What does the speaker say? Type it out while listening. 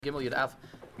Gimel Yud Af,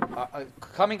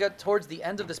 coming towards the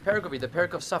end of this paragraph, the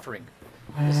parak of suffering.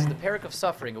 This is the parak of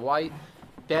suffering, why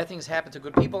bad things happen to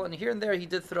good people, and here and there he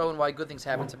did throw in why good things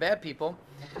happen to bad people.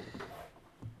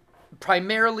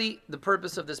 Primarily, the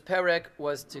purpose of this parak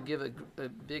was to give a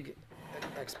big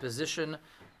exposition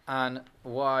on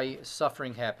why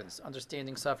suffering happens,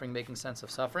 understanding suffering, making sense of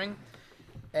suffering,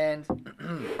 and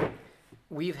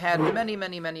we've had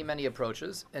many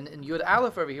approaches, and in Yud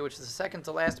Aleph over here, which is the second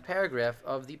to last paragraph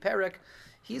of the parak,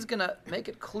 he's going to make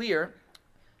it clear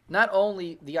not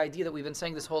only the idea that we've been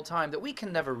saying this whole time, that we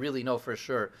can never really know for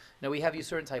sure. Now we have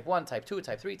Yisurin type 1, type 2,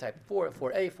 type 3, type 4,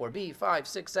 4a, 4b, 5,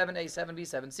 6, 7a, 7b,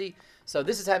 7c. So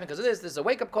this is happening because of this. This is a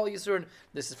wake-up call Yisurin.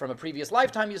 This is from a previous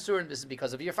lifetime Yisurin. This is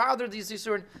because of your father, these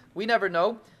Yisurin. We never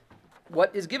know.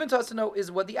 What is given to us to know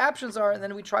is what the options are, and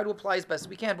then we try to apply as best as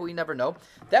we can, but we never know.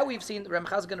 That we've seen,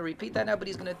 Ramchal is going to repeat that now, but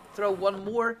he's going to throw one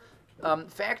more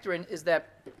factor in, is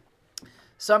that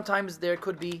sometimes there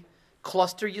could be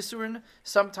cluster Yisurin,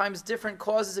 sometimes different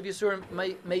causes of Yisurin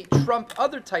may trump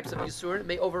other types of Yisurin,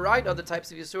 may override other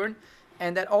types of Yisurin,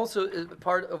 and that also is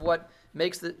part of what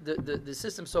makes the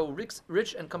system so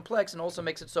rich and complex, and also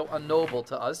makes it so unknowable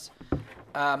to us.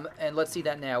 And let's see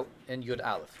that now in Yud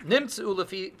Aleph. Nimtzu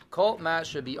lefi kol ma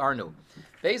shebi'arnu.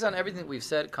 Based on everything we've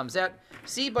said, comes out.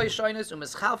 Si by shyness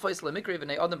u'mischalfais lemikri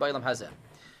v'nei adam ba'olam hazeh.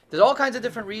 There's all kinds of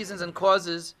different reasons and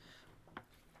causes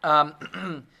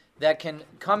that can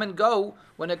come and go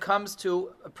when it comes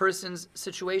to a person's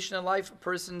situation in life, a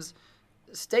person's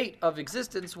state of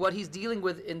existence, what he's dealing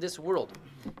with in this world.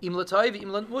 Im l'tayv,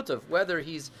 im l'mutav, whether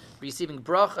he's receiving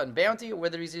bracha and bounty, or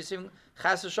whether he's receiving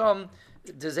chas v'shalom,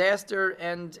 disaster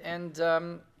and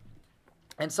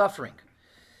suffering.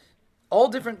 All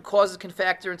different causes can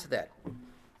factor into that.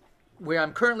 Where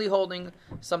I'm currently holding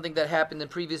something that happened in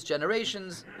previous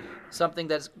generations, something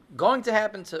that's going to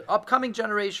happen to upcoming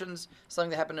generations,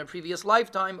 something that happened in a previous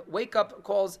lifetime, wake-up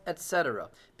calls, etc.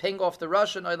 Paying off the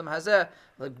Russian Olam Hazeh,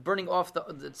 like burning off the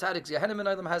Tzadik's Yehenim in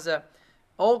Olam Hazeh,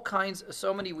 all kinds.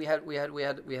 So many. We had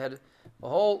a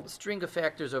whole string of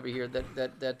factors over here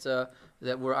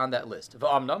that were on that list.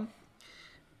 V'amnam.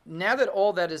 Now that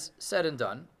all that is said and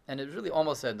done, and it's really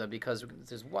almost said and done because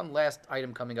there's one last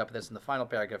item coming up that's in the final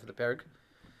paragraph of the parak.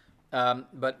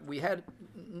 But we had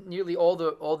nearly all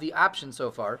the options so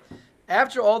far.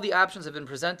 After all the options have been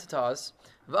presented to us,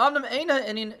 v'amnam eina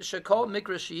enin shekol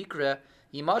mikra sheikre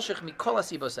yimashich mikol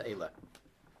hasibos ha'ela.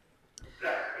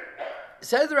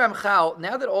 Says the Ramchal,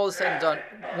 now that all is said and done,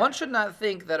 one should not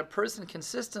think that a person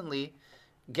consistently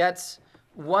gets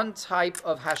one type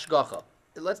of hashgacha.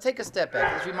 Let's take a step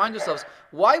back. Let's remind ourselves,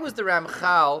 why was the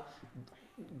Ramchal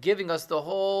giving us the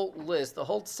whole list, the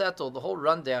whole settle, the whole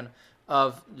rundown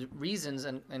of reasons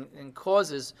and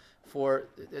causes for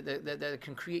that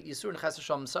can create Yisur and Chas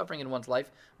V'Shalom suffering in one's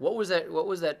life? What was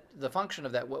that? The function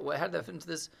of that? How did that fit into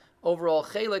this overall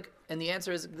chelik? And the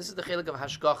answer is, this is the chelik of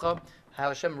hashgacha, how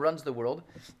Hashem runs the world,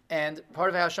 and part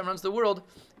of how Hashem runs the world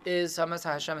is how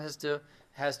Hashem has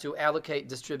to allocate,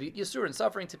 distribute Yisur and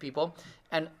suffering to people.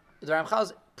 And the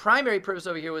Ramchal's primary purpose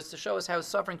over here was to show us how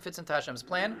suffering fits into Hashem's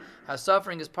plan, how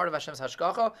suffering is part of Hashem's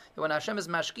hashgacha, and when Hashem is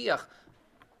mashkiach,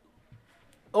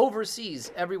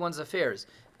 oversees everyone's affairs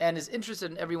and is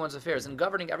interested in everyone's affairs and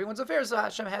governing everyone's affairs, so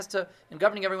Hashem has to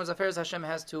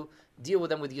deal with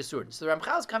them with Yisur. So the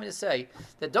Ramchal is coming to say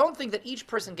that don't think that each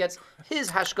person gets his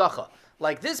hashgacha.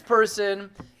 Like this person,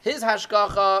 his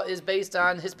hashgacha is based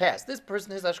on his past. This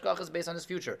person, his hashgacha is based on his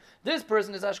future. This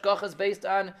person, his hashgacha is based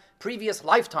on previous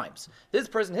lifetimes. This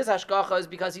person, his hashgacha is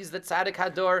because he's the tzaddik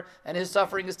hador and his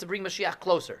suffering is to bring Mashiach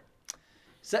closer.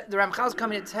 So the Ramchal is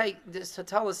coming to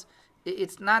tell us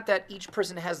it's not that each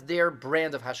person has their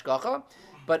brand of hashgacha,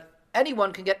 but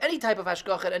anyone can get any type of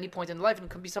hashgacha at any point in life, and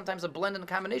it can be sometimes a blend and a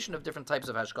combination of different types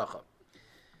of hashgacha.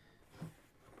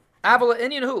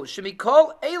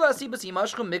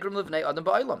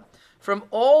 From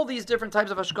all these different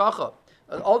types of hashgacha,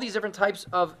 all these different types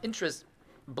of interests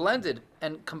blended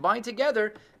and combined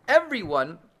together,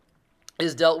 everyone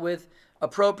is dealt with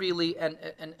appropriately and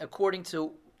according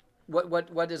to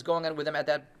what is going on with them at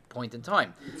that point in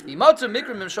time. It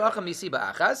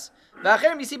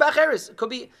could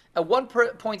be at one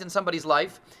point in somebody's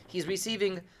life, he's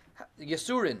receiving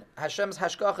Yisurin, Hashem's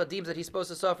hashgacha deems that he's supposed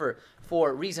to suffer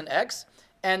for reason X,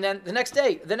 And then the next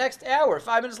day, the next hour,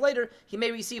 5 minutes later, he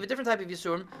may receive a different type of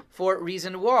Yisurim for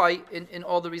reason why in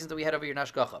all the reasons that we had over here in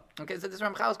Hashgacha. Okay, so this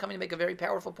Ramchal is coming to make a very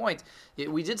powerful point.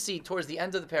 We did see towards the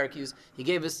end of the Parakuz, he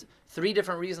gave us 3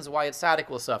 different reasons why a tzaddik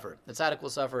will suffer. The tzaddik will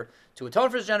suffer to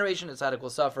atone for his generation, the tzaddik will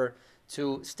suffer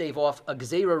to stave off a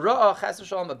gzeira ra'ah, chas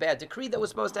v'shalom, a bad decree that was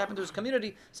supposed to happen to his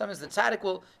community. Sometimes the tzaddik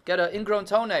will get an ingrown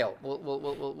toenail,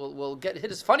 will get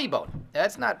hit his funny bone.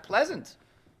 That's not pleasant.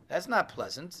 That's not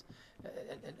pleasant.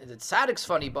 The tzaddik's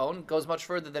funny bone goes much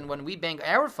further than when we bang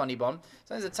our funny bone.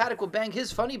 Sometimes the tzaddik will bang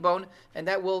his funny bone, and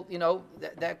that will,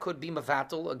 that could be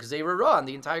mavatal, a gzeira ra'ah on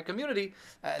the entire community.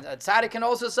 A tzaddik can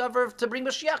also suffer to bring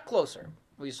Mashiach closer,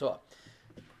 we saw.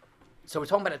 So we're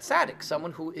talking about a tzaddik,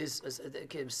 someone who is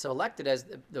selected as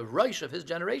the roish of his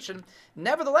generation.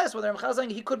 Nevertheless, whether Ramchal is saying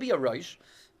he could be a roish,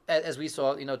 as we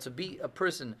saw, to be a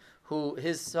person who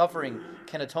his suffering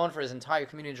can atone for his entire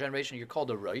community and generation, you're called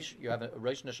a roish. You have a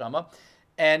roish neshama.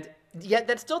 And yet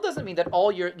that still doesn't mean that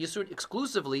all your yisurin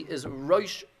exclusively is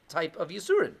roish type of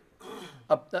yisurin.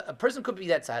 A person could be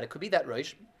that tzaddik, could be that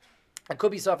roish, and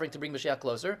could be suffering to bring Mashiach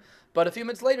closer, but a few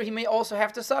minutes later he may also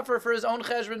have to suffer for his own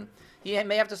cheshbon. He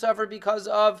may have to suffer because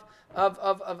of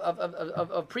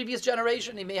previous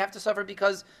generation. He may have to suffer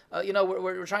because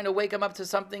we're trying to wake him up to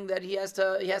something that he has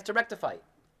to rectify.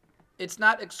 It's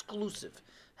not exclusive.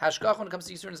 Hashgacha, when it comes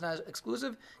to Yisurin, is not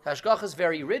exclusive. Hashgacha is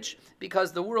very rich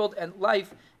because the world and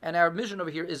life and our mission over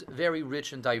here is very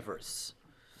rich and diverse.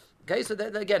 Okay, so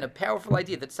that, again, a powerful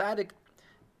idea that tzaddik,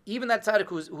 even that tzaddik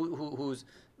who's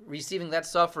receiving that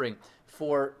suffering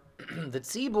for the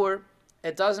tzibur,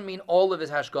 it doesn't mean all of his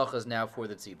hashgacha is now for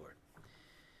the tzibur.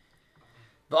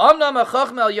 The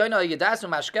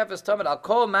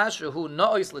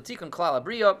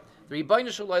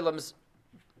Rebbeinu Shalom's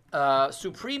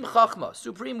supreme chachma,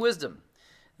 supreme wisdom,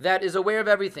 that is aware of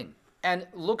everything and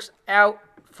looks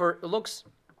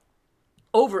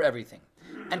over everything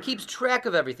and keeps track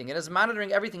of everything and is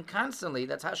monitoring everything constantly.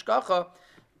 That's hashgacha,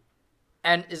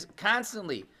 and is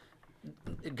constantly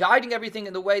guiding everything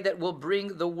in the way that will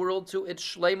bring the world to its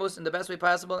shleimus in the best way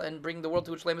possible. And bring the world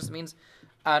to its shleimus means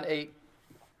on a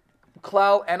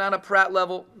klal and on a prat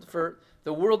level for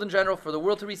the world in general, for the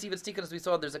world to receive its tikkun. As we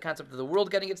saw, there's a concept of the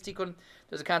world getting its tikkun,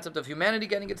 there's a concept of humanity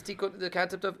getting its tikkun, the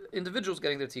concept of individuals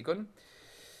getting their tikkun.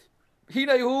 He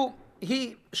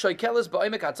shoikelis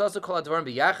ba'omek atzazu kol advarim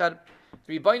biyachad.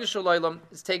 The Rebbeinu Shalom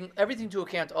is taking everything into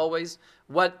account always,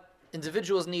 what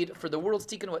individuals need for the world's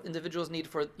tikkun, what individuals need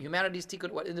for humanity's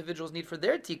tikkun, what individuals need for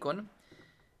their tikkun,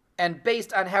 and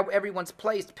based on how everyone's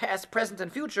placed, past, present,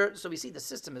 and future. So we see the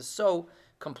system is so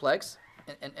complex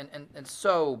and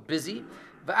so busy.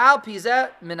 Based on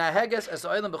that,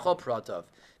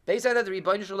 the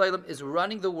Rebbeinu Shalom is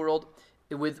running the world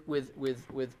with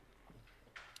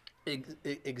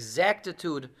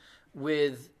exactitude,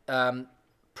 with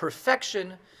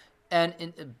perfection, and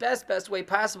in the best way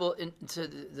possible, into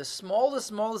the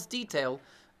smallest detail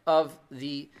of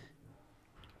the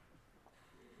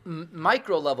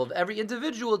micro level of every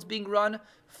individual. It's being run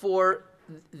for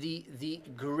the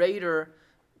greater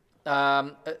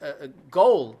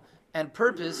goal and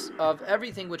purpose of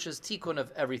everything, which is tikkun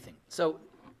of everything. So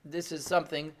this is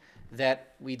something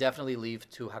that we definitely leave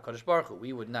to HaKadosh Baruch Hu.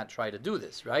 We would not try to do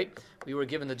this, right? We were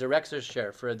given the director's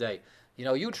chair for a day.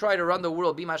 You try to run the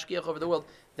world, be mashgiach over the world,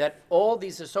 that all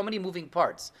these are so many moving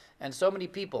parts and so many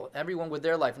people, everyone with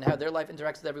their life and how their life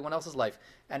interacts with everyone else's life,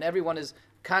 and everyone is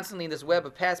constantly in this web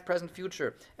of past, present,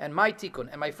 future, and my tikkun,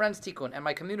 and my friend's tikkun, and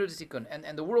my community's tikkun,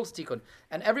 and the world's tikkun,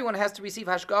 and everyone has to receive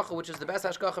hashgacha, which is the best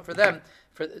hashgacha for them,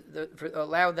 for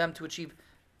allow them to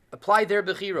apply their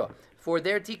bechira, for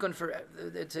their tikkun,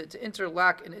 to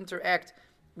interlock and interact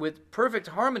with perfect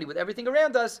harmony with everything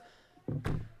around us.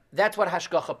 That's what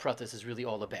Hashgacha Pratis is really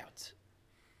all about.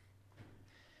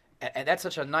 And that's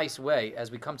such a nice way,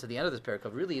 as we come to the end of this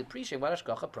paragraph, really appreciate what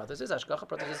Hashgacha Pratis is. Hashgacha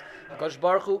Pratis is HaKadosh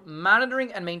Baruch Hu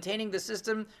monitoring and maintaining the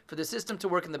system for the system to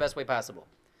work in the best way possible.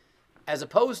 As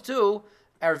opposed to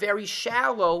our very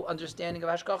shallow understanding of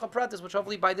Hashgacha Pratis, which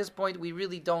hopefully by this point we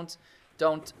really don't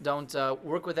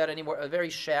work with that anymore. A very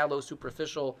shallow,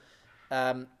 superficial,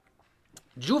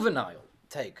 juvenile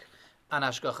take on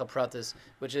Hashgacha Pratis,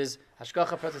 which is,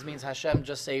 Hashgacha Pratis means Hashem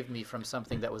just saved me from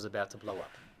something that was about to blow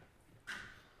up.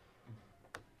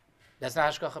 That's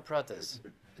not Hashgacha Pratis.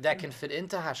 That can fit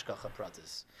into Hashgacha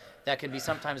Pratis. That can be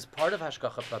sometimes part of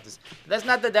Hashgacha Pratis. But that's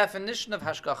not the definition of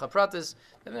Hashgacha Pratis.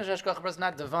 The definition of Hashgacha Pratis is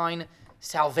not divine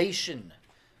salvation,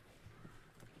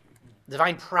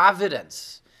 divine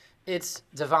providence. It's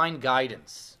divine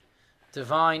guidance,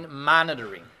 divine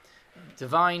monitoring,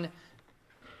 divine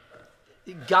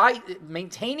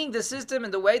maintaining the system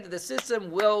in the way that the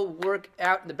system will work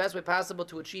out in the best way possible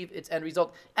to achieve its end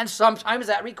result. And sometimes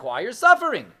that requires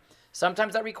suffering.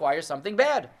 Sometimes that requires something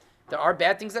bad. There are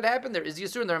bad things that happen. There is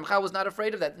Yisurin. The Ramchal was not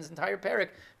afraid of that in this entire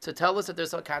parak to tell us that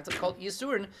there's a concept called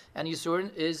Yisurin, and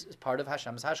Yisurin is part of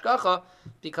Hashem's Hashgacha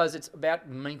because it's about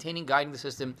maintaining, guiding the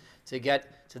system to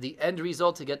get to the end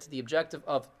result, to get to the objective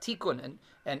of Tikkun,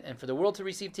 and for the world to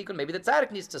receive Tikkun, maybe the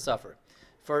Tzaddik needs to suffer.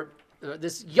 For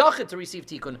this Yachid to receive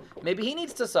Tikkun, maybe he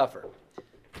needs to suffer.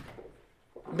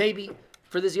 Maybe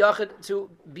for this Yachid to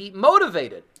be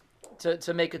motivated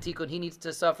to make a tikkun, he needs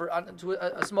to suffer to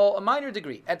a minor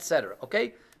degree, etc.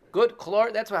 Okay, good.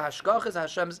 Klor. That's what hashgach is.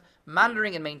 Hashem's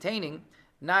monitoring and maintaining,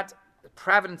 not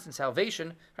providence and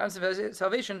salvation. Providence and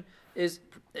salvation is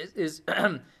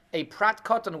a prat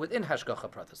katan within hashgacha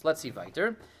pratis. Let's see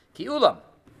weiter. Ki ulam.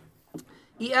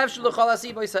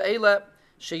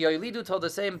 Sheyoylidu told the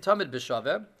same tamid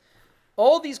b'shaveh.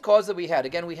 All these causes that we had.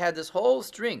 Again, we had this whole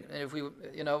string. And if we,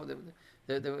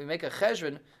 we make a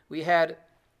cheshvan, we had.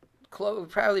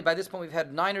 Probably by this point we've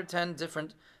had 9 or 10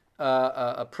 different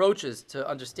approaches to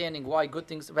understanding why bad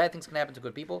things can happen to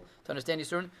good people, to understand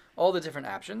Yisurin, all the different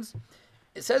options.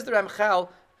 It says the Ramchal,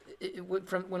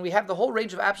 from when we have the whole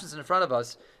range of options in front of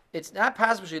us, it's not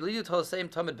possible to lead you to the same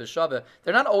tamid b'shaveh.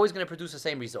 They're not always going to produce the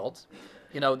same results.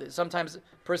 Sometimes a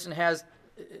person has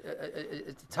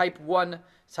type 1,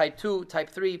 type 2, type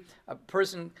 3. A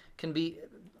person can be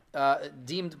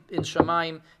deemed in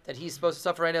Shemaim that he's supposed to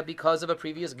suffer right now because of a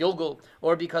previous Gilgul,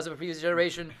 or because of a previous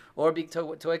generation, or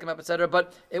to wake him up, etc.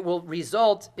 But it will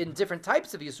result in different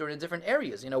types of Yisurin in different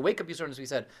areas. Wake up Yisurin, as we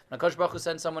said. When HaKadosh Baruch Hu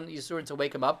sends someone Yisurin to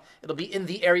wake him up, it'll be in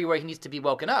the area where he needs to be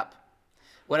woken up.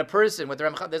 When a person, this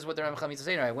is what the Ramchal means to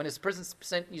say, right? When a person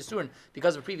sent Yisurin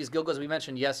because of a previous Gilgul, as we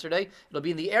mentioned yesterday, it'll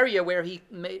be in the area where he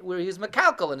was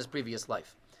Mekalkal in his previous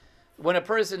life. When a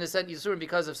person is sent Yisurin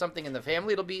because of something in the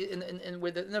family, it'll be in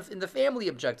the family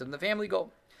objective, in the family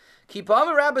goal. Says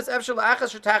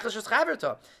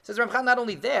Ramchal, not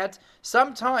only that,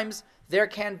 sometimes there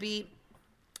can be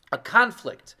a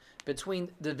conflict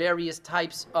between the various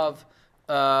types of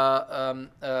the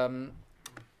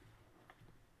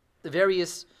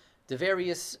various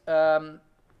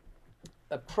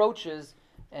approaches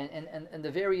and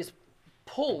the various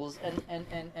pulls and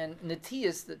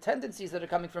netiyas, the tendencies that are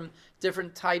coming from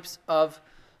different types of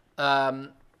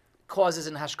causes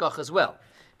in hashgach as well.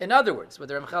 In other words, what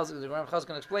the Ramchal is going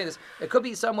to explain this, it could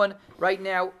be someone right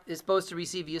now is supposed to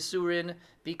receive Yisurin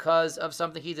because of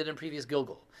something he did in previous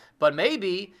Gilgul. But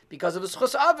maybe because of his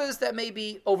chus avos that may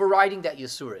be overriding that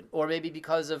Yisurin, or maybe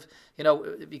because of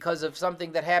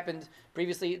something that happened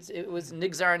previously, it was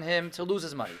nigzar on him to lose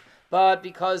his money. But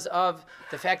because of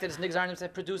the fact that it's nigzar to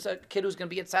produce a kid who's going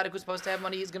to be a tzaddik who's supposed to have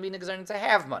money, he's going to be nigzar to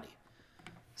have money.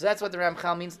 So that's what the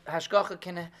Ramchal means.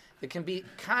 Hashgacha there can be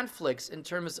conflicts in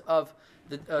terms of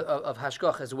of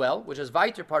hashgacha as well, which is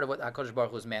weiter part of what HaKadosh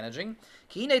Baruch Hu is managing.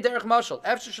 It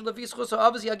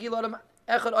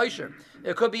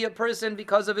could be a person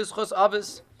because of his chus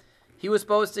avos, he was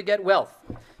supposed to get wealth.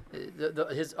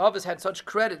 His avos had such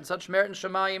credit and such merit in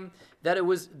Shemayim that it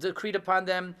was decreed upon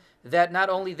them that not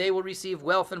only they will receive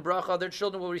wealth and bracha, their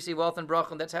children will receive wealth and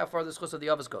bracha, and that's how far the chus of the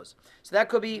avos goes. So that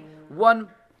could be one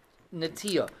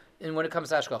netiyah when it comes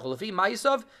to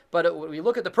hashgacha. But when we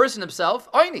look at the person himself,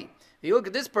 oini. If you look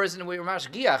at this person,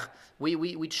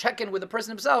 we check in with the person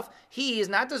himself. He is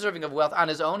not deserving of wealth on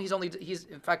his own. He's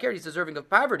deserving of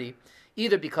poverty,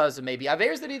 either because of maybe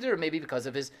averes that he did, or maybe because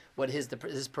of this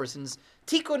person's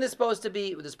tikkun is supposed to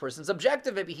be, this person's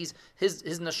objective. Maybe his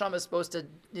neshama is supposed to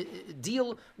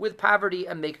deal with poverty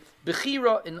and make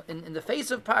bechira in the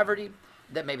face of poverty.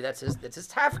 That maybe that's his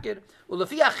tafkid.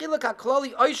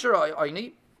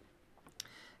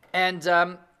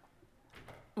 And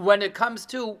when it comes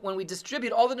to when we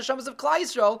distribute all the neshamas of Klal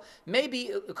Yisrael, maybe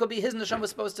it could be his neshama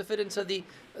supposed to fit into the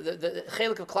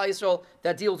chelik of Klal Yisrael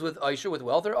that deals with Aisha, with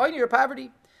wealth, or Aini, or poverty.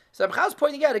 So Ramchal is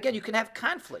pointing out again, you can have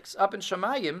conflicts up in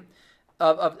Shemayim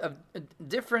of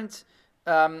different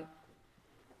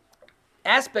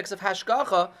aspects of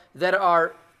hashgacha that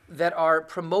are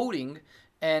promoting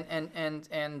and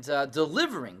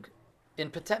delivering,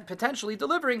 potentially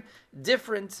delivering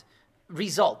different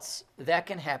results that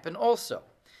can happen also.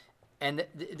 And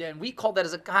then we call that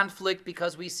as a conflict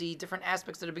because we see different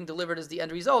aspects that are being delivered as the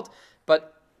end result.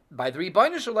 But by the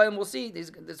Rebbeinu Shalom, we'll see,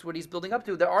 that's what he's building up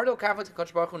to. There are no conflicts.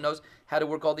 HaKadosh Baruch Hu knows how to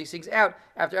work all these things out.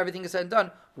 After everything is said and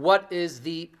done, what is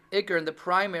the ikr and the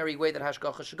primary way that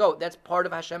hashgacha should go? That's part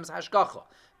of Hashem's hashgacha.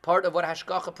 Part of what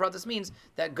hashgacha pratis means,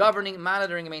 that governing,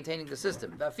 monitoring, and maintaining the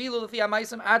system.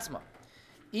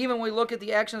 Even when we look at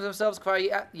the actions themselves,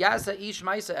 a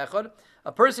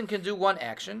person can do one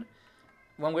action.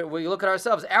 When we look at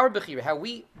ourselves, our bechira, how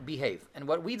we behave and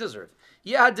what we deserve.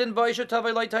 It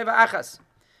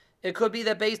could be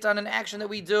that based on an action that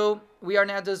we do, we are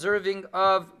now deserving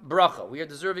of bracha. We are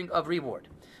deserving of reward.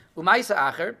 Umaisa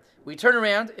acher, we turn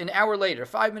around an hour later,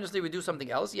 5 minutes later, we do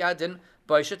something else. A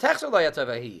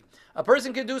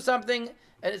person can do something,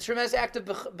 and it's a tremendous act of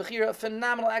bechira, a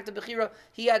phenomenal act of bechira.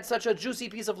 He had such a juicy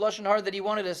piece of lashon hara that he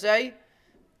wanted to say,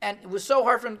 and it was so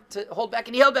hard for him to hold back,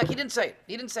 and he held back. He didn't say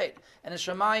it. And in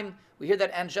Shemaim, we hear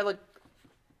that angelic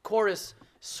chorus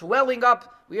swelling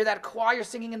up. We hear that choir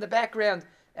singing in the background,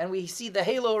 and we see the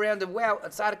halo around him. Wow,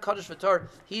 Atzadik Kadosh V'Tor,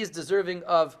 he is deserving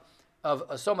of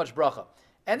so much bracha.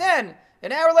 And then,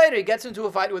 an hour later, he gets into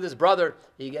a fight with his brother.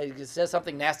 He says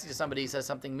something nasty to somebody. He says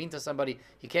something mean to somebody.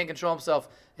 He can't control himself.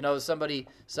 Somebody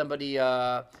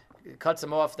cuts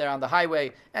him off there on the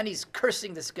highway, and he's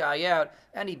cursing this guy out.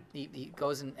 And he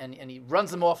goes and he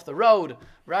runs him off the road,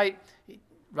 right? He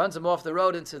runs him off the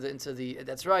road into the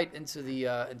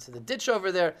ditch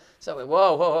over there. So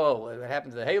whoa! What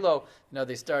happened to the halo?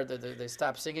 They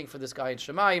stop singing for this guy in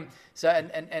Shemaim. So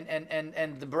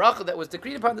and the bracha that was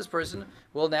decreed upon this person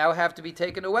will now have to be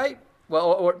taken away.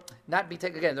 Well, or not be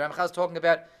taken again. The Ramchal is talking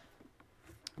about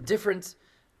different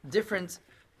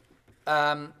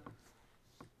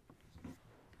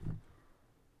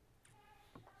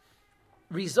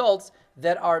results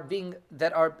that are being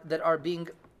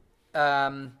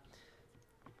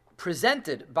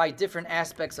presented by different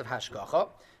aspects of hashgacha.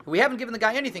 We haven't given the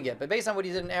guy anything yet, but based on what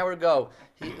he did an hour ago,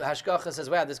 hashgacha says,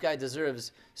 "Wow, this guy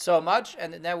deserves so much,"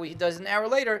 and now he does an hour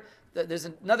later. There's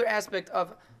another aspect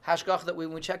of hashgacha that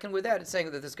when we check in with that, it's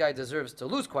saying that this guy deserves to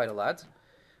lose quite a lot.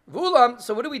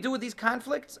 So what do we do with these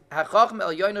conflicts?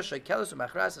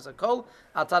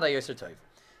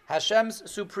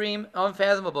 Hashem's supreme,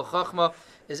 unfathomable chachma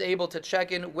is able to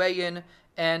check in, weigh in,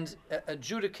 and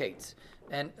adjudicate,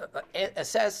 and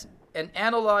assess and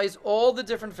analyze all the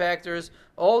different factors,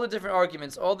 all the different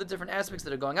arguments, all the different aspects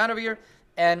that are going on over here,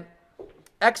 and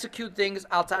execute things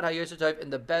al tad ha'yosher in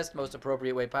the best, most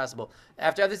appropriate way possible.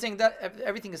 After everything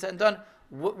is said and done,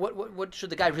 what should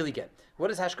the guy really get? What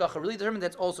does hashgacha really determine?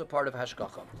 That's also part of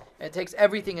hashgacha. And it takes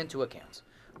everything into account.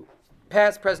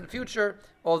 Past, present, future,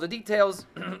 all the details,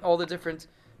 all the different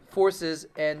forces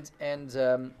and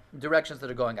directions that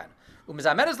are going on.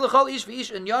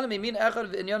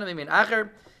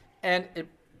 And it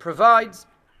provides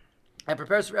and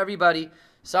prepares for everybody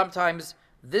sometimes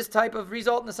this type of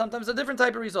result and sometimes a different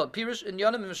type of result. A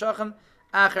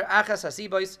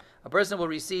person will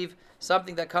receive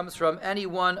something that comes from any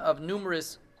one of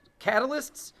numerous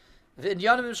catalysts, and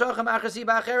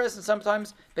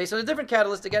sometimes based on a different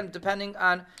catalyst, again, depending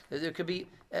on, there could be,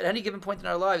 at any given point in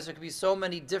our lives, there could be so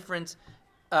many different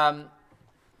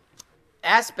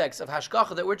aspects of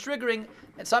hashgacha that we're triggering,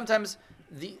 and sometimes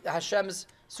the Hashem's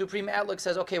supreme outlook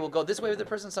says, okay, we'll go this way with the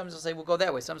person, sometimes it'll say, we'll go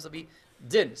that way, sometimes it'll be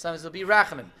din, sometimes it'll be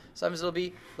rachamim, sometimes it'll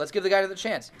be, let's give the guy another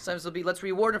chance, sometimes it'll be, let's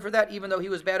reward him for that, even though he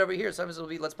was bad over here, sometimes it'll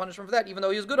be, let's punish him for that, even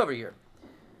though he was good over here.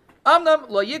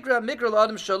 But here the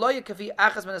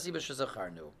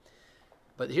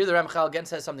Ramchal again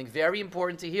says something very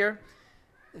important to hear,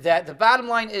 that the bottom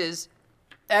line is,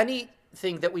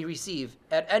 anything that we receive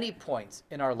at any point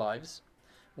in our lives,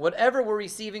 whatever we're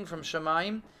receiving from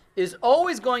Shemaim, is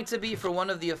always going to be for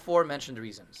one of the aforementioned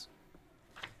reasons.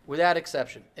 Without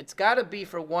exception. It's got to be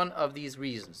for one of these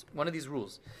reasons, one of these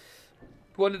rules,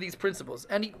 one of these principles.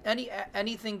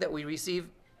 Anything that we receive,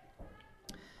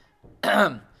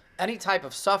 any type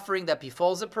of suffering that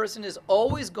befalls a person is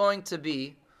always going to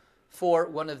be for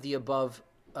one of the above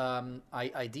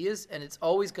ideas, and it's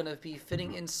always going to be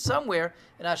fitting in somewhere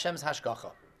in Hashem's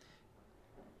hashgacha.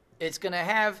 It's going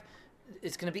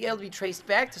to be able to be traced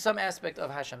back to some aspect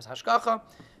of Hashem's hashgacha.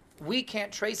 We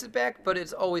can't trace it back, but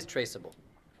it's always traceable.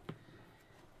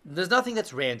 There's nothing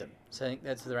that's random.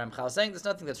 That's the Ramchal saying. There's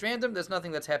nothing that's random. There's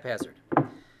nothing that's haphazard.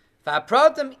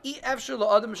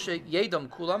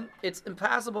 It's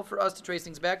impossible for us to trace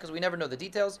things back because we never know the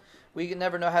details. We can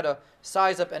never know how to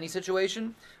size up any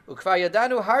situation. Says the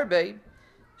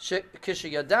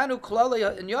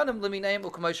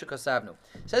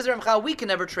Ramchal, we can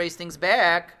never trace things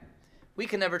back. We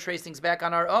can never trace things back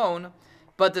on our own.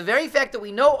 But the very fact that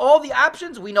we know all the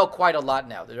options, we know quite a lot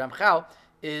now. The Ramchal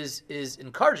is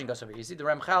encouraging us over here. You see, the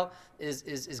Ramchal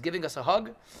is giving us a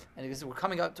hug, and we're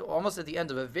coming up to almost at the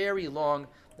end of a very long,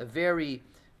 a very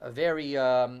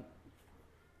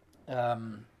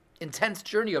intense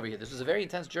journey over here. This was a very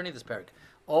intense journey, this parak.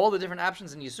 All the different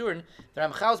options in Yisurin, the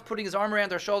Ramchal is putting his arm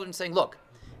around our shoulder and saying, look,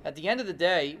 At the end of the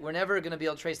day, we're never going to be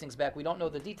able to trace things back. We don't know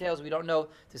the details. We don't know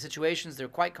the situations. They're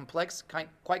quite complex,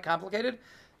 quite complicated.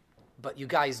 But you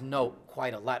guys know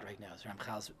quite a lot right now. So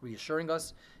Ramchal is reassuring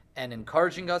us and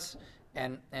encouraging us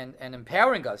and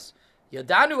empowering us.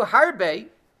 Yadanu harbe,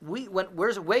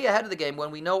 we're way ahead of the game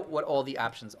when we know what all the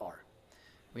options are.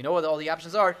 We know what all the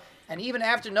options are. And even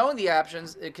after knowing the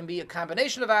options, it can be a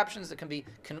combination of options. It can be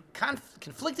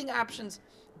conflicting options.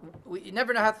 You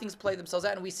never know how things play themselves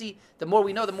out. And we see the more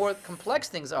we know, the more complex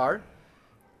things are.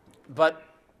 But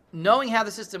knowing how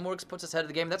the system works puts us ahead of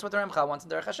the game. That's what the Ramchal wants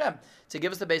in Derech Hashem, to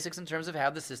give us the basics in terms of how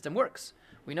the system works.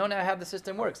 We know now how the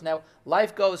system works. Now,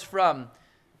 life goes from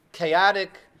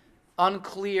chaotic,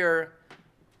 unclear,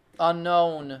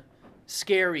 unknown,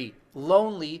 scary,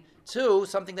 lonely, to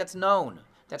something that's known,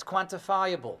 that's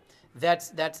quantifiable,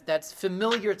 that's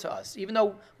familiar to us. Even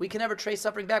though we can never trace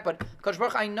suffering back, but Kodesh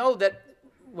Baruch, I know that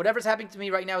whatever's happening to me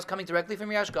right now is coming directly from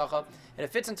your Hashgacha, and it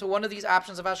fits into one of these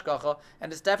options of Hashgacha,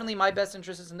 and it's definitely my best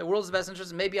interest, it's in the world's best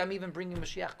interest, and maybe I'm even bringing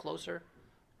Mashiach closer,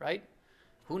 right?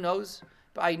 Who knows?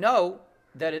 But I know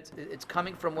that it's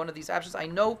coming from one of these options. I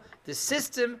know the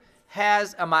system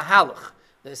has a mahalach.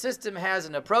 The system has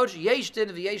an approach. Yesh din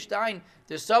v'yesh dain.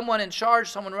 There's someone in charge,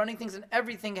 someone running things, and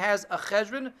everything has a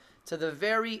cheshbon to the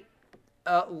very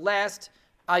last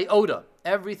iota.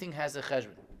 Everything has a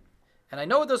cheshbon. And I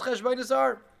know what those cheshbonos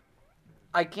are.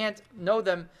 I can't know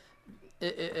them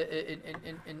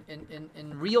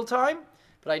in real time,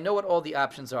 but I know what all the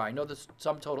options are. I know the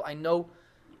sum total. I know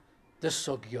the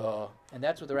sugya. And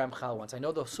that's what the Ramchal wants. I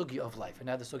know the sugya of life, and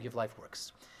how the sugya of life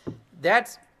works.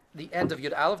 That's the end of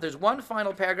Yud Aleph. There's one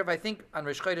final paragraph, I think, on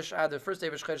Rosh Chodesh Adar, first day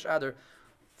of Rosh Chodesh Adar,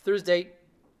 Thursday,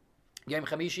 Yom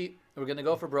Chamishi. We're going to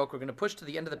go for broke. We're going to push to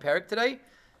the end of the parak today.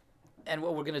 And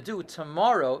what we're going to do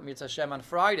tomorrow, Mitzvah Hashem, on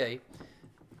Friday,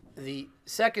 the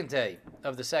second day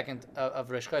of the second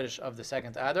of Rosh Chodesh of the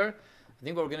second Adar, I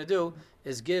think what we're going to do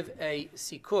is give a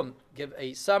sikum, give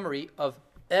a summary of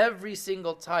every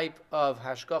single type of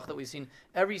hashgach that we've seen,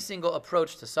 every single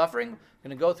approach to suffering. We're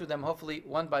going to go through them hopefully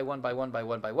one by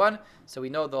one, so we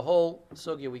know the whole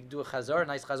sugya. We do a chazar, a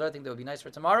nice chazar. I think that would be nice for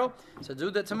tomorrow. So do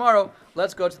that tomorrow.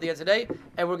 Let's go to the end today,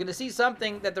 and we're going to see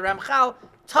something that the Ramchal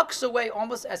tucks away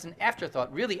almost as an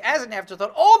afterthought, really as an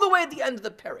afterthought, all the way at the end of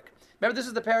the parak. Remember, this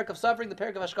is the parak of suffering, the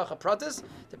parak of hashgacha pratis,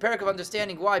 the parak of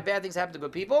understanding why bad things happen to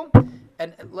good people.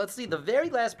 And let's see the very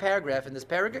last paragraph in this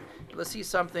paragraph. Let's see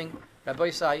something, Rabbi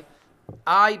Yisai,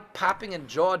 eye popping and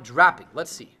jaw dropping.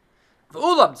 Let's see.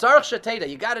 V'ulam tzarich sheteda.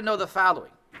 You got to know the following.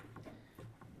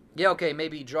 Yeah, okay,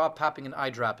 maybe jaw popping and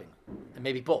eye dropping, and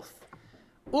maybe both.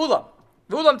 V'ulam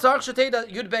tzarich sheteda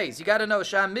yud beis. You got to know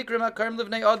sham mikrim hakarim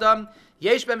livnei adam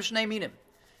yesh bem shnei minim.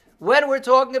 When we're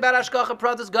talking about hashgacha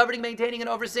pratis, governing, maintaining, and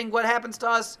overseeing what happens to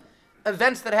us,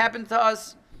 events that happen to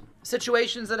us,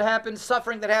 situations that happen,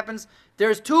 suffering that happens,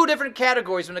 there's two different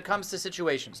categories when it comes to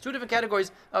situations, two different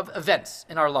categories of events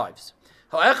in our lives.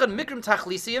 One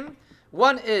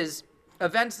is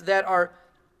events that are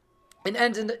an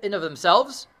end in of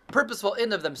themselves, purposeful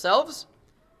in of themselves.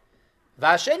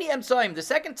 The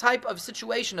second type of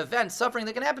situation, event, suffering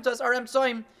that can happen to us are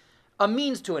emtsoim, a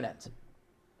means to an end.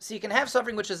 So you can have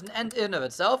suffering which is an end in of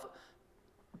itself,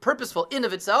 purposeful in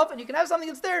of itself, and you can have something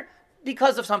that's there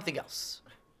because of something else.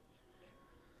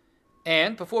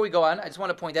 And before we go on, I just want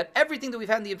to point out everything that we've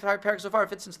had in the entire paragraph so far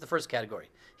fits into the first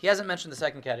category. He hasn't mentioned the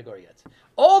second category yet.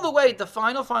 All the way, the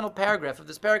final paragraph of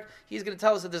this paragraph, he's going to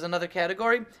tell us that there's another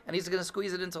category, and he's going to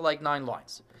squeeze it into like 9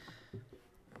 lines.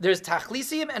 There's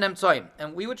tachlisiim and emtsoim,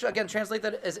 and we would again translate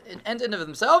that as an end in of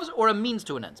themselves or a means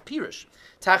to an end. Pirush.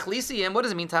 Tachlisiim, what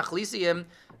does it mean? Tachlisiim,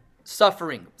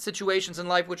 suffering, situations in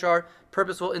life which are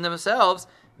purposeful in themselves.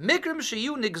 Mikrim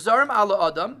shiyu nigzarim ala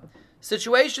adam,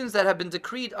 situations that have been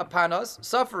decreed upon us,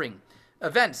 suffering,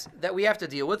 events that we have to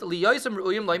deal with,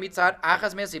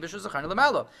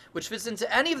 which fits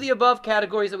into any of the above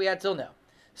categories that we had till now.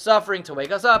 Suffering to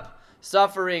wake us up,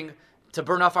 suffering to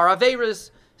burn off our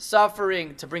aveiros,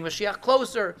 suffering to bring Mashiach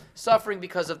closer, suffering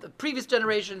because of the previous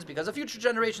generations, because of future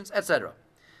generations, etc.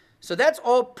 So that's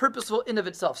all purposeful in of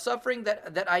itself. Suffering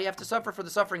that I have to suffer for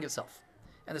the suffering itself.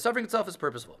 And the suffering itself is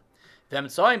purposeful.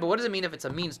 But what does it mean if it's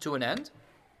a means to an end?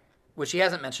 Which he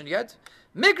hasn't mentioned yet.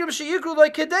 A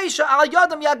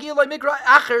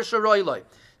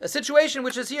situation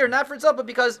which is here not for itself, but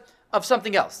because of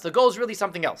something else. The goal is really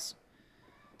something else.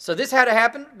 So this had to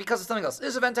happen because of something else.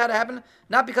 This event had to happen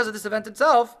not because of this event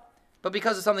itself, but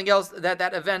because of something else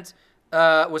that event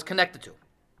was connected to.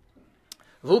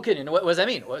 What does that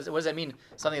mean? What does that mean?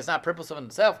 Something that's not purposeful in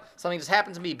itself. Something just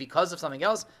happened to me because of something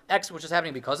else. X, which is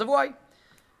happening because of Y.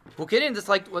 Just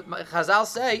like what Chazal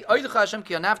say, Derech Hashem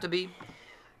ki to be.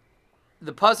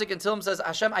 the pasuk in Tehillim says,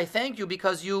 Hashem, I thank you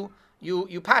because you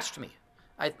patched me.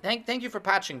 I thank you for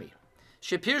patching me.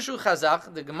 Shepirshu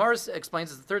Chazach, the Gemara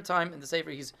explains it's the third time in the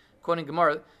Sefer he's quoting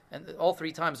Gemara, and all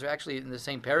three times are actually in the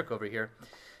same parak over here.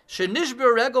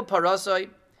 Shenishbir regel parasai.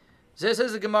 This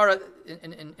is the Gemara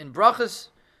in Brachas.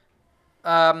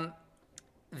 The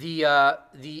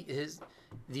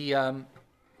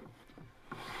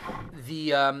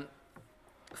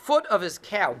foot of his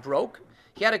cow broke.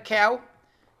 He had a cow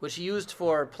which he used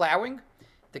for plowing.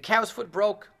 The cow's foot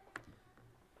broke.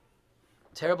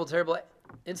 Terrible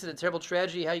incident, terrible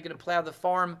tragedy. How are you going to plow the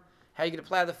farm? How are you going to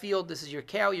plow the field? This is your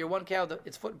cow, your one cow,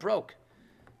 its foot broke.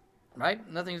 Right?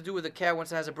 Nothing to do with the cow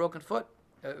once it has a broken foot,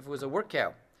 if it was a work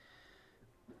cow.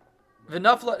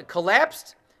 V'nafla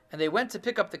collapsed, and they went to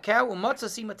pick up the cow,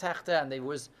 and there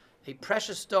was a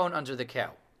precious stone under the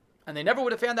cow. And they never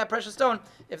would have found that precious stone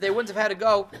if they wouldn't have had to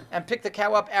go and pick the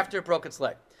cow up after it broke its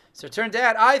leg. So it turned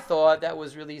out, I thought that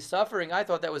was really suffering. I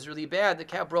thought that was really bad. The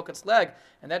cow broke its leg,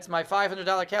 and that's my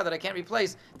 $500 cow that I can't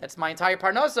replace. That's my entire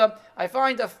parnasa. I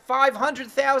find a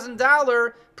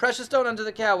 $500,000 precious stone under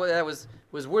the cow. That was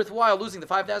worthwhile losing the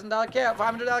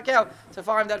 $500 cow to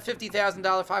find that $50,000,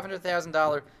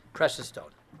 $500,000 precious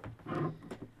stone.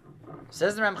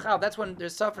 Says the Ramchal, that's when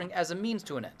there's suffering as a means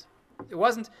to an end. It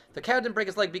wasn't, the cow didn't break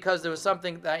its leg because there was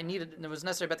something that I needed and it was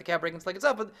necessary about the cow breaking its leg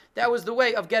itself, but that was the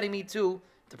way of getting me to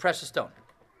the precious stone.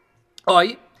 Or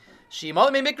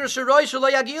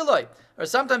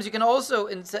sometimes you can also,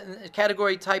 in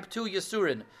category type 2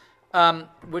 Yasurin,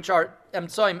 which are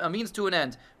a means to an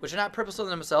end, which are not purposeful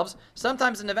in themselves,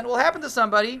 sometimes an event will happen to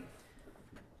somebody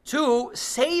to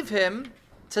save him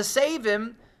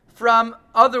from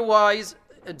otherwise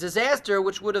a disaster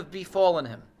which would have befallen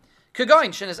him. Kagoin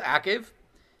shenis akiv,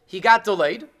 he got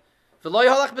delayed. V'lo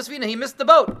yholach b'svina, he missed the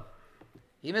boat.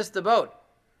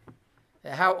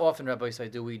 How often, Rabbi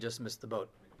Yisai, do we just miss the boat,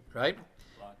 right?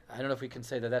 I don't know if we can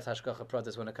say that's hashgacha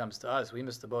pratis when it comes to us. We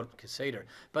missed the boat keseder.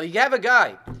 But you have a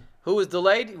guy who was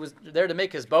delayed. He was there to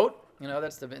make his boat.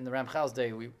 That's in the Ramchal's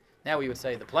day. We would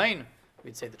say the plane,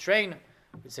 we'd say the train,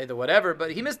 we'd say the whatever.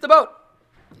 But he missed the boat.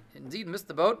 Indeed, missed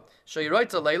the boat.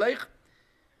 Shoyiroitza leilech.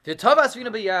 And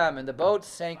the boat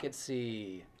sank at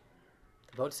sea.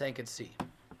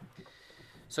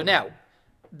 So now,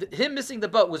 him missing the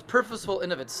boat was purposeful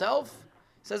in of itself.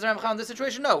 Says Ramchal in this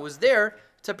situation, no, it was there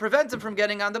to prevent him from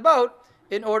getting on the boat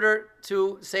in order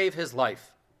to save his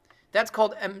life. That's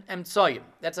called emtsoyim.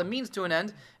 That's a means to an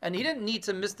end, and he didn't need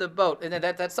to miss the boat. And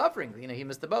that's suffering. He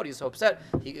missed the boat. He's so upset.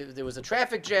 There was a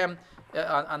traffic jam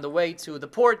on the way to the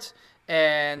port,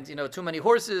 and too many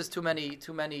horses, too many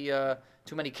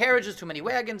carriages, too many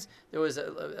wagons. There was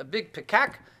a big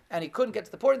pikak, and he couldn't get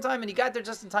to the port in time, and he got there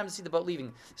just in time to see the boat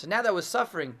leaving. So now that was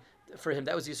suffering for him.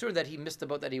 That was Yisur, that he missed the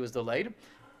boat, that he was delayed.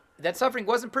 That suffering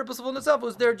wasn't purposeful in itself. It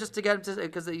was there just to get him to,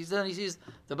 because he sees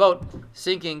the boat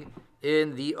sinking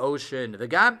in the ocean.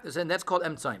 And that's called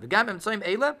emtsoim. V'gam emtsoim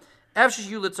eila, efshe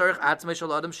shiyu l'tzarech atzmei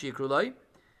shel adam sheyikru loi,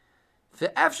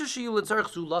 ve'efshe shiyu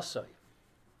l'tzarech zulasoi.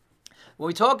 When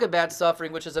we talk about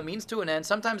suffering, which is a means to an end,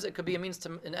 sometimes it could be a means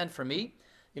to an end for me.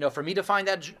 For me to find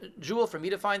that jewel, for me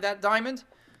to find that diamond,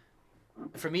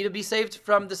 for me to be saved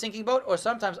from the sinking boat, or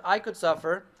sometimes I could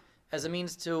suffer as a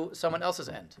means to someone else's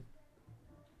end.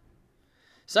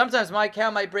 Sometimes my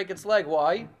cow might break its leg.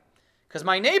 Why? Because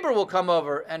my neighbor will come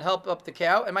over and help up the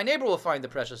cow, and my neighbor will find the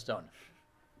precious stone.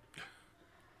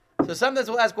 So sometimes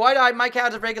we'll ask, why did my cow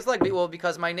just break its leg? Well,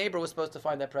 because my neighbor was supposed to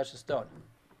find that precious stone.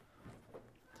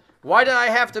 Why did I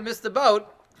have to miss the boat?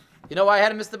 You know why I had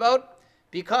to miss the boat?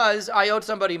 Because I owed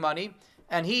somebody money,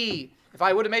 and if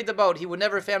I would have made the boat, he would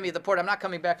never have found me at the port. I'm not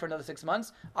coming back for another 6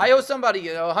 months. I owe somebody,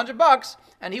 $100,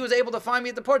 and he was able to find me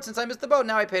at the port since I missed the boat.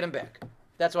 Now I paid him back.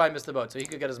 That's why I missed the boat, so he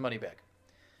could get his money back.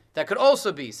 That could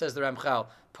also be, says the Ramchal,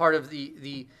 part of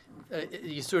the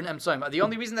Yisur and Emtsoim. The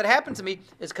only reason that happened to me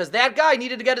is because that guy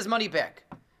needed to get his money back.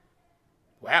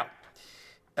 Wow.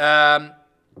 For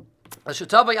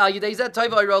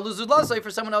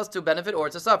someone else to benefit or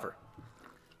to suffer.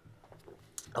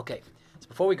 Okay, so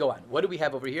before we go on, what do we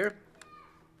have over here?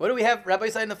 What do we have? Rabbi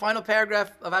said in the final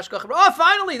paragraph of Hashgacha. Oh,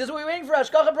 finally! This is what we're waiting for.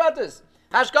 Hashgacha Pratis.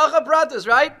 Hashgacha Pratis,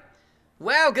 right?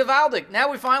 Wow, Givaldik.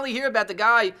 Now we finally hear about the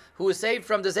guy who was saved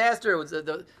from disaster. It was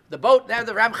the boat. Now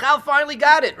the Ramchal finally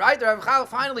got it, right? The Ramchal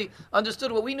finally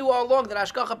understood what we knew all along, that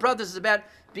Hashgacha Pratis is about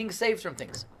being saved from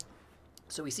things.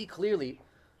 So we see clearly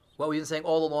what we've been saying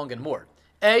all along and more.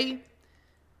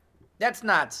 That's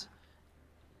not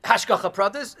Hashgacha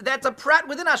Pratis. That's a prat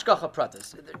within Hashgacha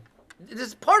Pratis. This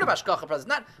is part of Hashgacha Pratis.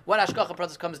 Not what Hashgacha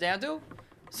Pratis comes down to.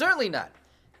 Certainly not.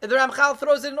 The Ramchal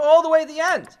throws it in all the way at the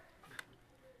end.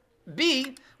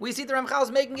 B, we see the Ramchal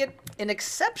is making it an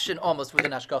exception almost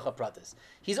within Hashgacha Pratis.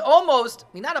 He's almost,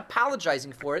 not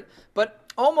apologizing for it, but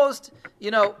almost,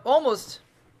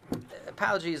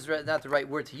 apology is not the right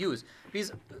word to use.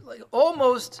 He's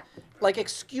almost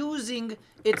excusing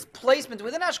its placement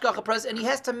within Hashgacha Pratis, and he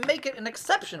has to make it an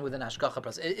exception within Hashgacha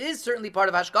Pratis. It is certainly part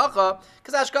of Hashgacha,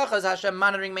 because Hashgacha is Hashem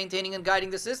monitoring, maintaining, and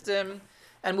guiding the system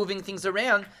and moving things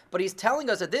around, but he's telling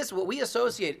us that this, what we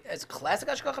associate as classic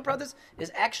Hashgacha Pratis,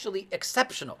 is actually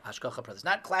exceptional Hashgacha Pratis,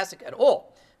 not classic at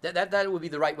all. That would be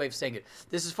the right way of saying it.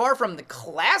 This is far from the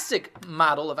classic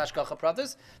model of Hashgacha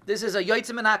Pratis. This is a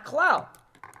Yotzim and HaKlal,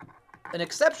 an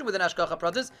exception within Hashgacha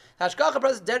Pratis. Hashgacha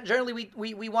Pratis, generally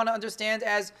we want to understand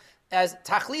as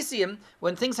tachlisium,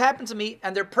 when things happen to me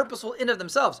and they're purposeful in of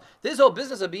themselves. This whole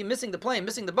business of me missing the plane,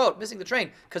 missing the boat, missing the train,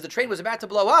 because the train was about to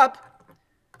blow up,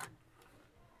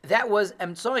 that was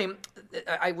emtsoim.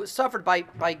 I was suffered by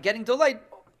getting delayed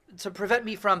to prevent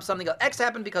me from something else. X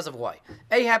happened because of Y.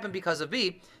 A happened because of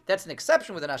B. That's an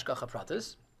exception within Hashgacha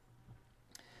Pratis.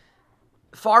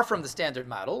 Far from the standard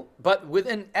model, but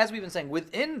within, as we've been saying,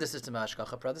 within the system of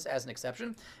Hashgacha Pratis as an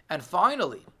exception. And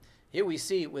finally, here we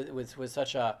see with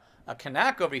such a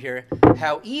kanak over here,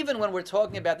 how even when we're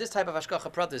talking about this type of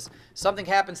Hashgacha Pratis, something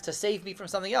happens to save me from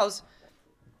something else,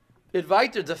 it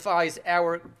weiter defies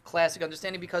our classic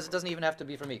understanding, because it doesn't even have to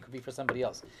be for me. It could be for somebody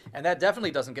else. And that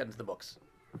definitely doesn't get into the books.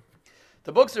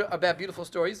 The books are about beautiful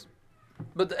stories,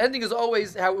 but the ending is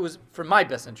always how it was for my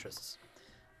best interests.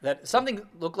 That something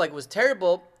looked like it was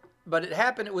terrible, but it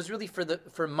happened, it was really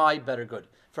for my better good,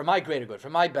 for my greater good, for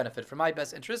my benefit, for my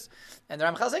best interests. And the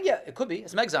Ramchal is saying, yeah, it could be.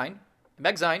 It's Megzain.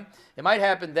 It might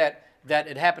happen that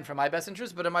it happened for my best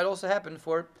interest, but it might also happen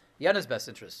for Yana's best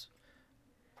interests.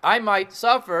 I might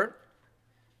suffer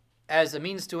as a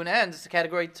means to an end, it's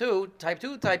category 2, type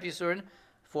Yisurin,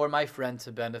 for my friend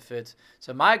to benefit.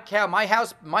 So my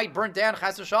house might burn down,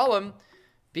 chas v'shalom,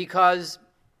 because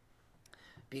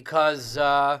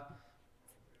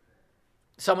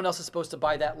someone else is supposed to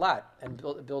buy that lot and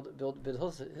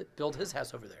build his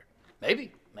house over there.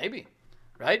 Maybe,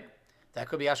 right? That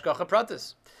could be Hashgacha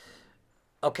Pratis.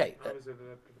 Okay. How is it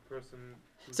that the person...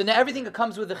 So now everything that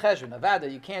comes with the cheshbon,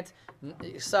 avada, you can't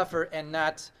suffer and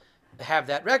not have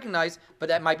that recognized, but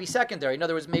that might be secondary. In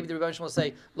other words, maybe the Rebbe will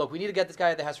say, look, we need to get this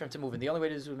guy at the house for him to move in. The only way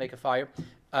to do this is to make a fire.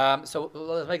 So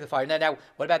let's make the fire. Now,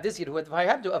 what about this yid who had the fire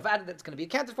have to do? Avada, that's going to be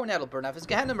accounted for now. It'll burn off his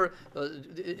Gehenna.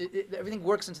 Everything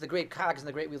works into the great cogs and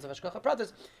the great wheels of Hashgacha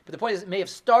Pratis. But the point is, it may have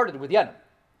started with Yana.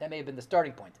 That may have been the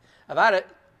starting point. Avada,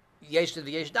 yesh to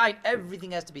the yesh dain,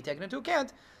 everything has to be taken into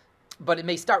account, but it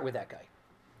may start with that guy.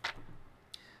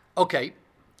 Okay.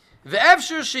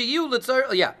 Ve'efshir sheyu l'tzar,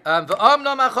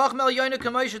 ve'amnam ha'chachmel yoyna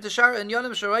kamoisha teshar and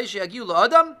yonim shareish yagiu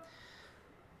la'adam.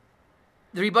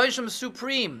 The Rebbe Shem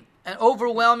supreme and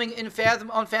overwhelming,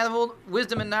 unfathomable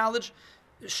wisdom and knowledge,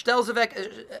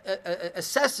 Stelzevek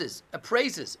assesses,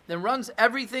 appraises, then runs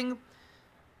everything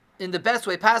in the best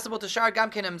way possible to Shar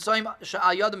Gamken and Soim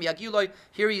Sha'al Yadam Yagiloi.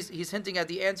 Here he's hinting at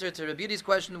the answer to Rabbi's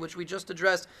question, which we just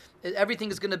addressed.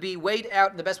 Everything is going to be weighed out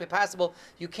in the best way possible.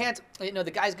 You can't,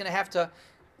 the guy's going to have to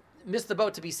miss the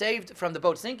boat to be saved from the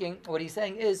boat sinking. What he's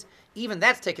saying is, even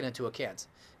that's taken into account.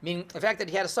 Meaning, the fact that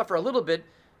he had to suffer a little bit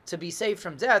to be saved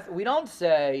from death, we don't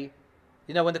say,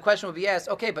 when the question would be asked,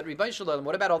 okay, but Rebbe Shalom,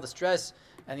 what about all the stress?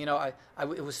 And,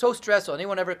 it was so stressful.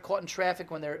 Anyone ever caught in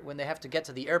traffic when they have to get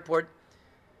to the airport?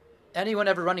 Anyone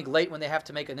ever running late when they have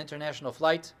to make an international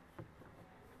flight?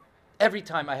 Every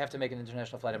time I have to make an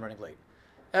international flight, I'm running late.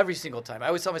 Every single time. I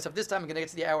always tell myself, this time I'm going to get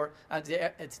to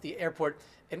the airport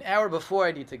an hour before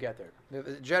I need to get there.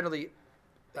 Generally,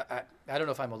 I don't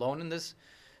know if I'm alone in this,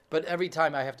 but every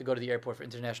time I have to go to the airport for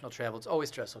international travel, it's always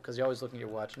stressful because you're always looking at your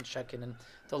watch and checking and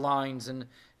the lines and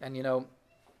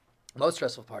most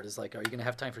stressful part is are you going to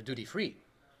have time for duty free?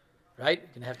 Right? You're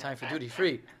going to have time for duty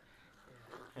free.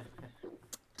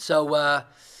 So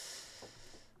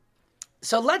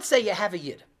let's say you have a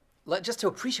yid. Just to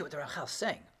appreciate what the Ramchal is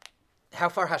saying, how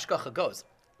far Hashgacha goes.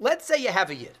 Let's say you have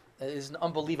a yid. It is an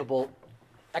unbelievable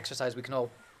exercise we can all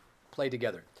play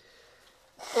together.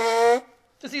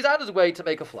 Just he's on his way to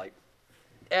make a flight.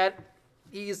 And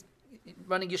he's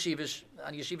running yeshivish,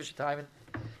 on yeshivish time.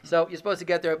 So you're supposed to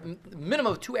get there a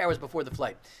minimum of 2 hours before the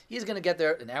flight. He's going to get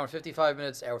there an hour and 55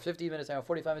 minutes, hour 50 minutes, hour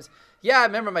 45 minutes. Yeah, I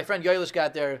remember my friend Yoelish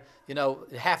got there, a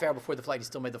half hour before the flight. He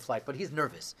still made the flight. But he's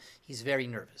nervous. He's very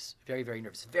nervous. Very, very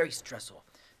nervous. Very stressful.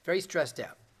 Very stressed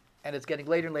out. And it's getting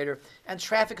later and later. And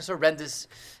traffic is horrendous.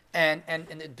 And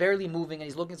it's barely moving. And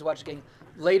he's looking at his watch. It's getting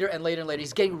later and later and later.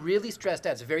 He's getting really stressed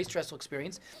out. It's a very stressful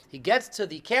experience. He gets to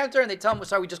the counter and they tell him,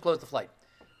 sorry, we just closed the flight.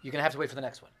 You're going to have to wait for the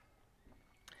next one.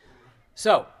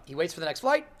 So he waits for the next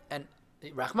flight, and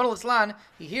Rahman al-Islan,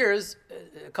 he hears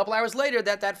a couple hours later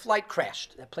that flight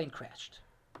crashed. That plane crashed.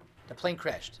 The plane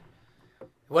crashed.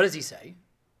 What does he say?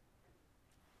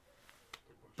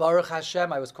 Baruch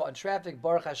Hashem, I was caught in traffic.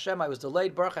 Baruch Hashem, I was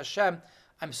delayed. Baruch Hashem,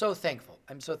 I'm so thankful.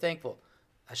 I'm so thankful.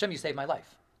 Hashem, you saved my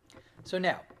life. So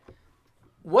now,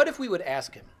 what if we would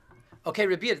ask him, okay,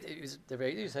 Rabbi,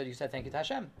 you said thank you to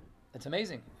Hashem. That's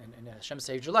amazing. And Hashem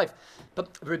saved your life.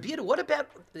 But Rabbi, what about,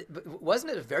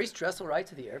 wasn't it a very stressful ride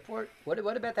to the airport? What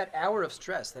about that hour of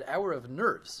stress, that hour of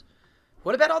nerves?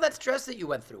 What about all that stress that you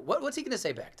went through? What's he going to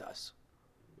say back to us?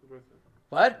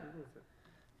 What?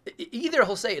 Either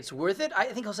he'll say it's worth it. I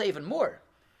think he'll say even more.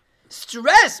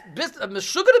 Stress,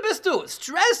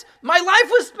 stress. My life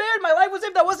was spared. My life was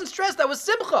saved. That wasn't stress. That was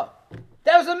simcha.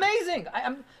 That was amazing.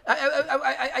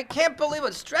 I can't believe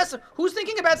it. Stress. Who's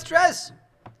thinking about stress?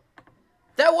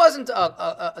 That wasn't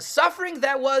a suffering.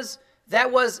 That was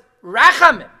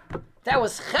rachamim. That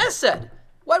was chesed.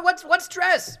 What's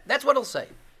stress? That's what he'll say.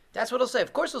 That's what he'll say.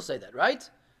 Of course he'll say that, right?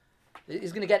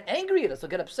 He's going to get angry at us. He'll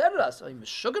get upset at us.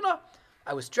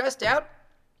 I was stressed out.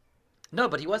 No,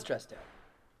 but he was stressed out.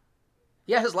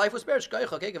 Yeah, his life was spared.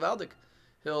 Okay, gewaldig.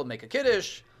 He'll make a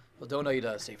kiddush. He'll donate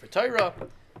a sefer Torah.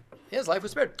 His life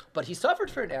was spared. But he suffered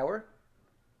for an hour.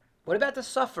 What about the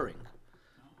suffering?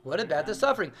 What about the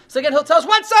suffering? So again, he'll tell us,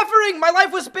 what suffering? My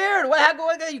life was spared.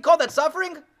 What you call that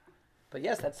suffering? But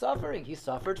yes, that's suffering. He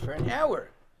suffered for an hour.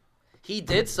 He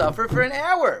did suffer for an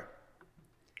hour.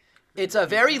 It's a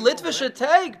very Litvish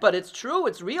take, but it's true.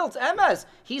 It's real. It's emes.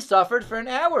 He suffered for an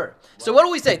hour. So what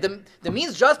do we say? The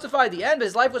means justify the end, but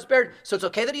his life was spared. So it's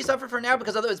okay that he suffered for an hour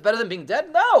because otherwise it's better than being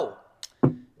dead? No.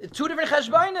 It's two different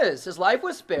cheshbainas. His life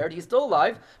was spared. He's still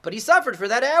alive, but he suffered for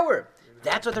that hour.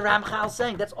 That's what the Ramchal is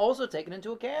saying. That's also taken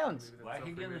into account. Why are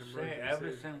you going to say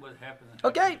everything what happened?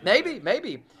 Okay,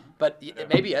 maybe. But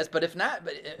maybe yes, but if not,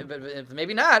 but if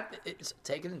maybe not, it's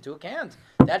taken into account.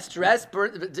 That stress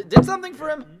did something for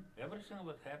him. Everything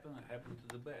what happened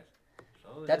to the best.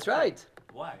 So that's right.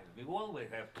 Why? We always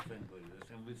have to think like this,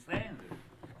 and we're saying this.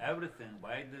 Everything.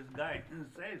 Why this guy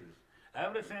didn't say this?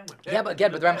 Everything. Yeah, but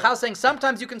again, but the Ramchal is saying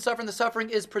sometimes you can suffer, and the suffering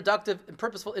is productive and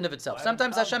purposeful in of itself.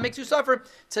 Sometimes Hashem makes you suffer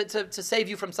to save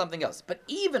you from something else. But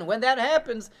even when that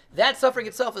happens, that suffering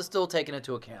itself is still taken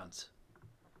into account.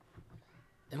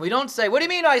 And we don't say, what do you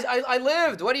mean I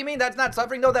lived? What do you mean that's not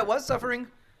suffering? No, that was suffering.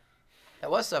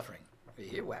 That was suffering.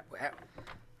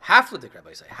 Hafladik,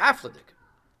 Rabbi say. Hafladik.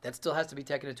 That still has to be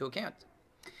taken into account.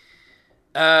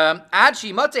 To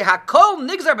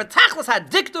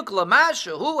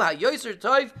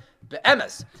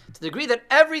the degree that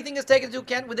everything is taken into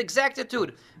account with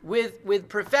exactitude, with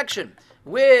perfection,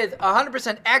 with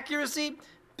 100% accuracy,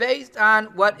 based on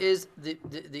what is the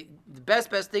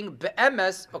best thing,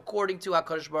 be'emes, according to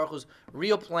HaKadosh Baruch Hu's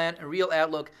real plan and real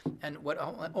outlook, and what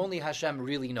only Hashem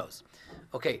really knows.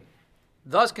 Okay,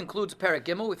 thus concludes Perek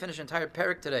Gimel. We finished an entire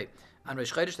Perek today on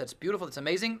Rosh Chodesh. That's beautiful. That's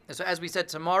amazing. And so as we said,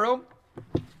 tomorrow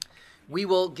we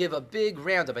will give a big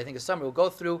roundup. I think a summary. We'll go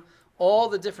through all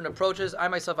the different approaches. I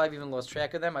myself, I've even lost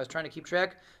track of them. I was trying to keep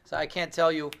track, so I can't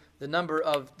tell you the number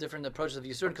of different approaches of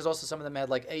Yisurin, because also some of them had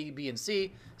like A, B, and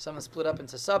C. Some of them split up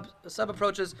into sub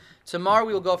approaches. Tomorrow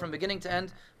we will go from beginning to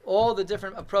end, all the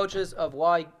different approaches of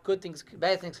why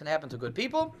bad things can happen to good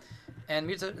people. And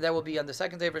that will be on the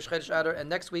second day of Rosh Chodesh Adar. And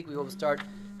next week we will start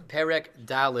Perek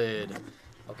Dalid.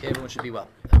 Okay, everyone should be well.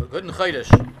 Have a good Chodesh.